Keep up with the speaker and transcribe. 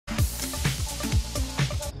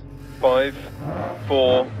5,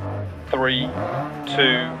 4, 3, 2,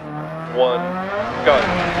 1, go.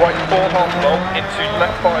 Right 4 half long into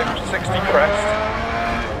left 5, 60 crest.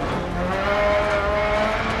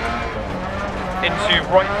 Into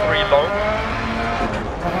right 3 long.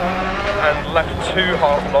 And left 2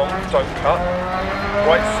 half long, don't cut.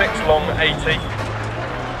 Right 6 long, 80.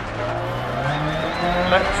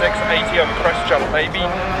 Left 6, 80 over crest jump maybe.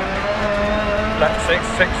 Left 6,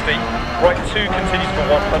 60. Right 2 continues for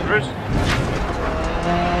 100.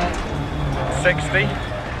 60.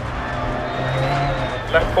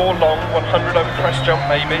 Left 4 long, 100 over crest jump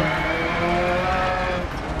maybe.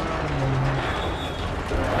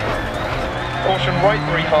 Caution right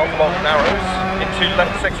 3 half long narrows. Into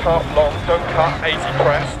left 6 half long, don't cut, 80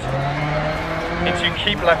 crest. Into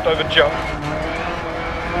keep left over jump.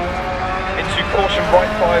 Into caution right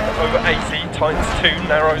 5 over 80, tightens 2,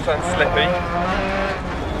 narrows and slippy.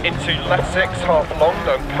 Into left 6 half long,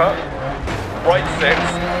 don't cut. Right 6,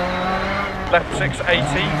 left 6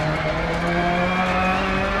 80.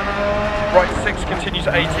 Right 6 continues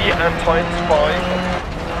 80 and tightens 5.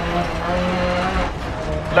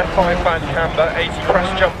 Left 5 band camber, 80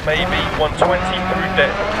 crest jump maybe, 120 through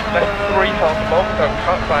dip. Left 3 half long, don't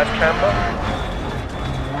cut, bad camber.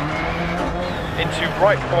 Into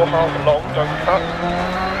right 4 half long, don't cut.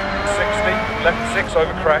 60, left 6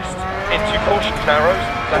 over crest. Into caution narrows,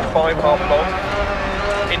 left 5 half long.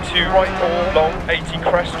 Into right 4 long, 80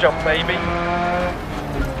 crest jump maybe.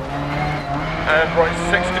 And right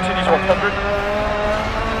 6 continues 100.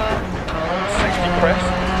 60 crest.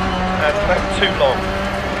 And left 2 long.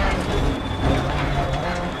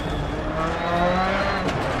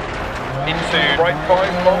 Into right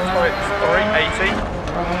 5 long, tightens 3, 80.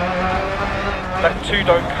 Left 2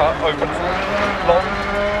 don't cut, opens long.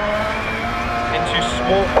 Into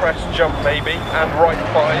small crest jump maybe, and right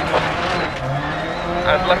 5.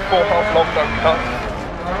 And left 4 half long, don't cut.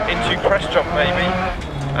 Into crest jump maybe.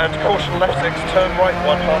 And caution left 6, turn right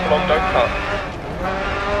 1 half long, don't cut.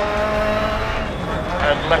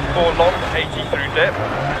 And left 4 long, 80 through dip.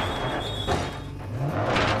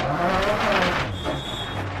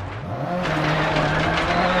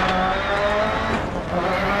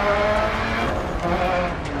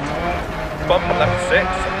 Bumper left 6,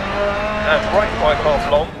 and right 5 half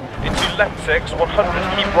long, into left 6, 100,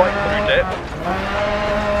 keep right through dip.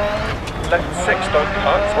 Left 6 don't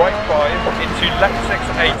cut, right 5, into left 6,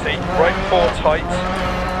 80, right 4 tight.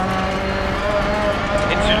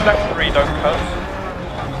 Into left 3 don't cut.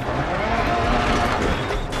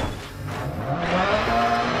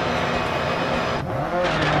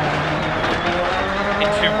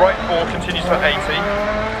 Into right 4 continues for 80.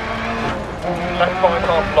 Left 5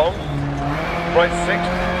 half long. Right 6,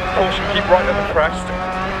 caution keep right over crest.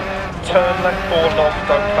 Turn left 4 long,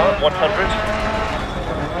 don't cut, 100.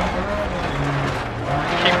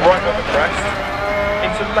 Keep right over crest.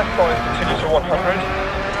 Into left 5 continues for 100.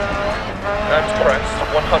 And crest,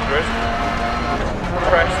 100.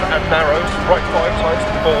 Crest and narrows, right 5 times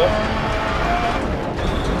 4.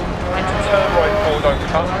 Into turn right 4, don't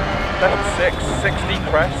cut. Left 6, 60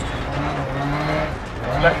 crest.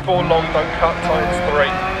 Left 4 long, don't cut, times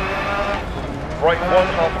 3. Right 1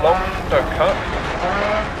 half long, don't cut.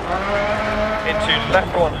 Into left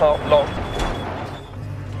 1 half long.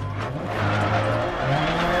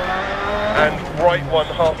 And right 1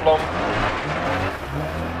 half long.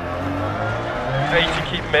 80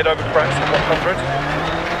 keep mid over crest, 100.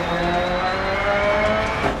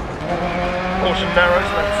 Caution narrows,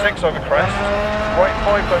 left 6 over crest. Right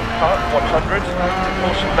 5 don't cut, 100.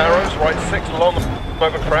 Caution narrows, right 6 long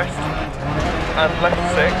over crest. And left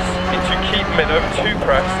 6 into keep mid over 2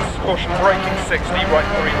 crests, caution braking 60, right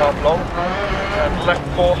 3 half long, and left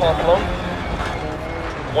 4 half long,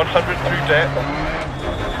 100 through dip,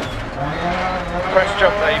 crest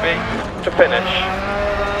jump maybe, to finish.